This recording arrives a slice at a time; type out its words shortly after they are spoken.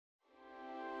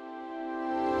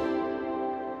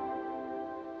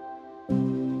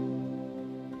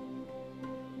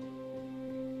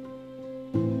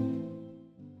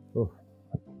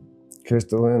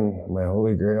Krista, my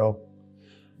holy grail.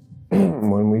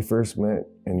 When we first met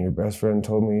and your best friend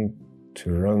told me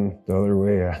to run the other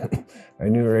way, I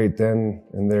knew right then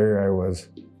and there I was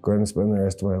going to spend the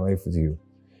rest of my life with you.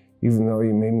 Even though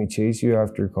you made me chase you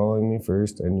after calling me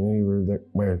first, I knew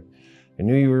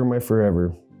you were my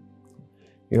forever.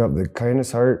 You have the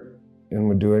kindest heart and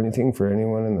would do anything for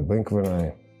anyone in the blink of an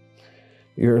eye.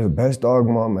 You're the best dog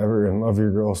mom ever and love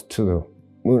your girls to the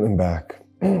moon and back.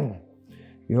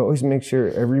 You always make sure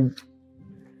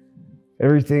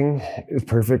everything is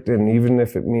perfect, and even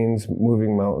if it means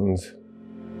moving mountains.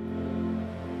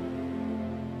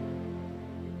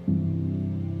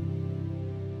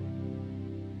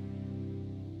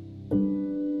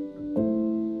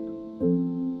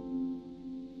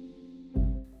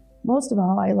 Most of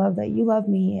all, I love that you love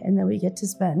me and that we get to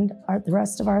spend the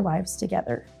rest of our lives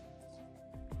together.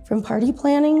 From party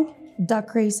planning,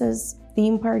 duck races,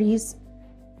 theme parties,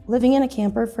 living in a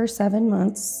camper for 7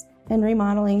 months, and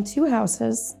remodeling 2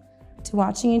 houses, to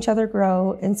watching each other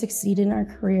grow and succeed in our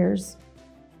careers,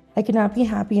 I could not be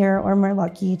happier or more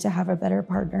lucky to have a better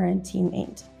partner and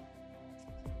teammate.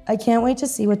 I can't wait to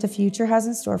see what the future has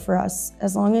in store for us.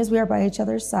 As long as we are by each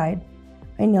other's side,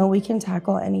 I know we can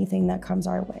tackle anything that comes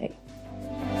our way.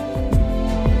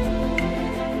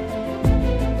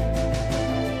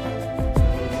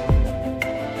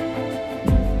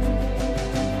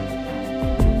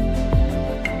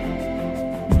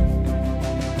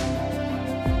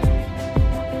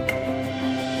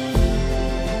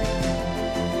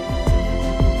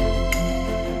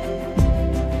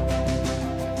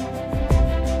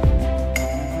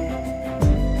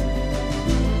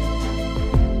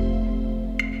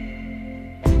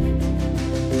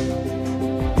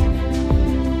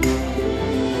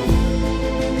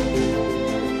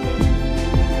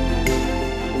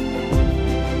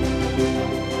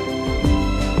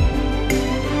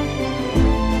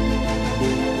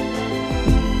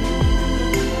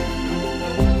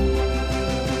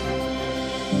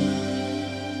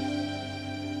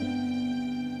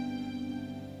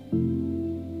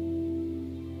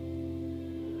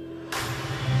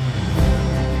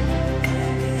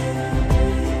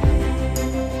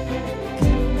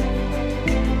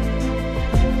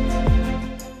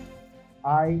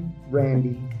 I,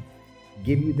 Randy,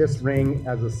 give you this ring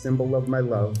as a symbol of my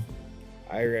love.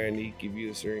 I, Randy, give you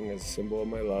this ring as a symbol of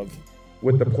my love.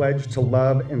 With the pledge to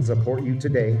love and support you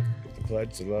today. With the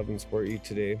pledge to love and support you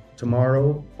today.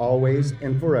 Tomorrow, always,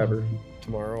 and forever.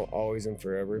 Tomorrow, always, and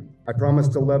forever. I promise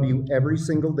to love you every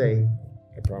single day.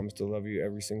 I promise to love you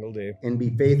every single day. And be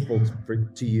faithful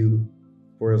to you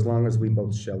for as long as we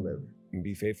both shall live. And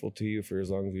be faithful to you for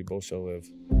as long as we both shall live.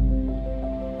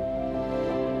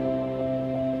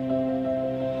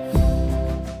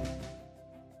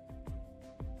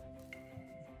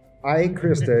 I,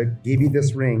 Krista, give you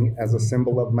this ring as a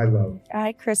symbol of my love.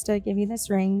 I, Krista, give you this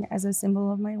ring as a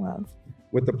symbol of my love.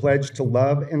 With the pledge to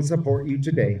love and support you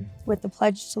today. With the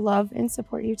pledge to love and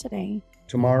support you today.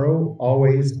 Tomorrow,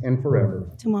 always, and forever.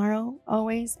 Tomorrow,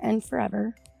 always, and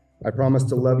forever. I promise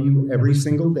to love you every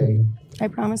single day. I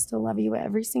promise to love you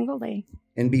every single day.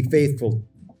 And be faithful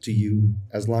to you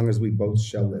as long as we both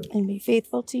shall live. And be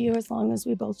faithful to you as long as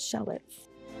we both shall live.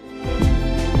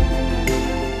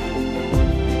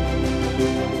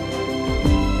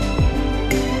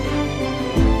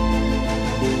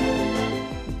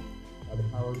 By the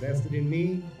power vested in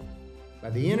me, by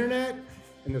the internet,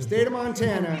 in the state of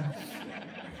Montana,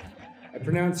 I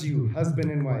pronounce you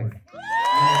husband and wife. And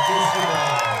I kiss you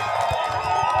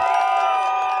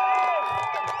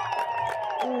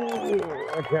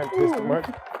all. I can't kiss too much.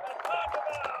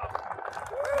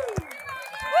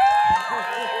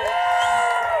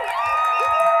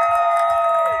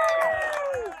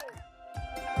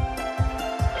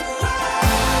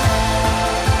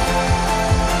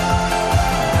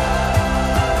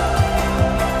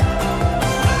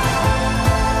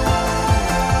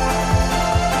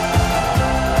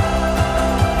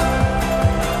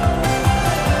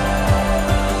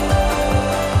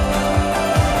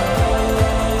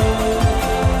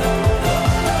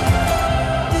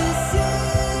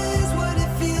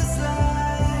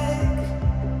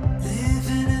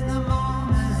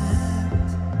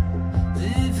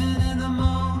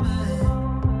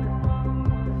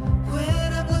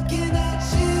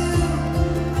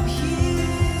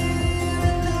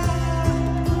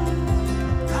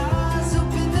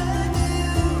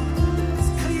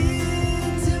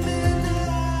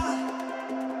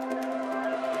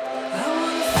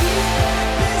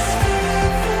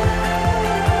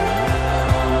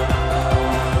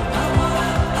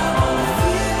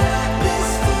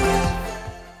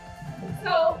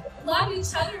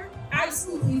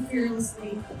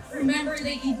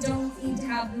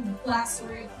 have the last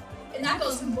story. And that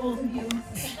goes for both of you.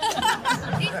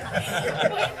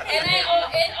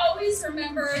 And always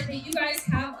remember that you guys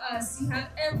have us. You have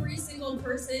every single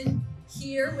person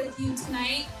here with you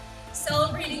tonight,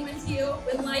 celebrating with you.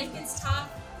 When life gets tough,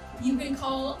 you can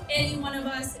call any one of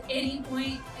us at any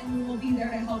point, and we will be there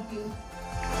to help you.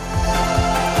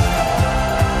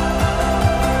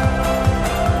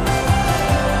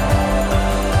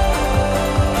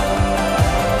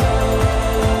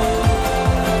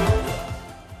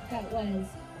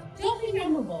 Don't be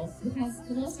memorable, because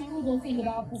the most memorable thing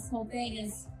about this whole thing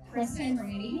is Krista and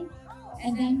Randy,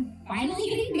 and then finally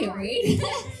getting married,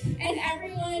 and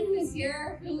everyone who's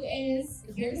here who is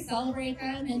here to celebrate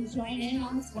them and join in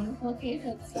on this wonderful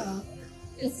occasion. So,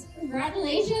 just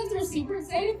congratulations! We're super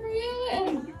excited for you,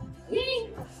 and yay!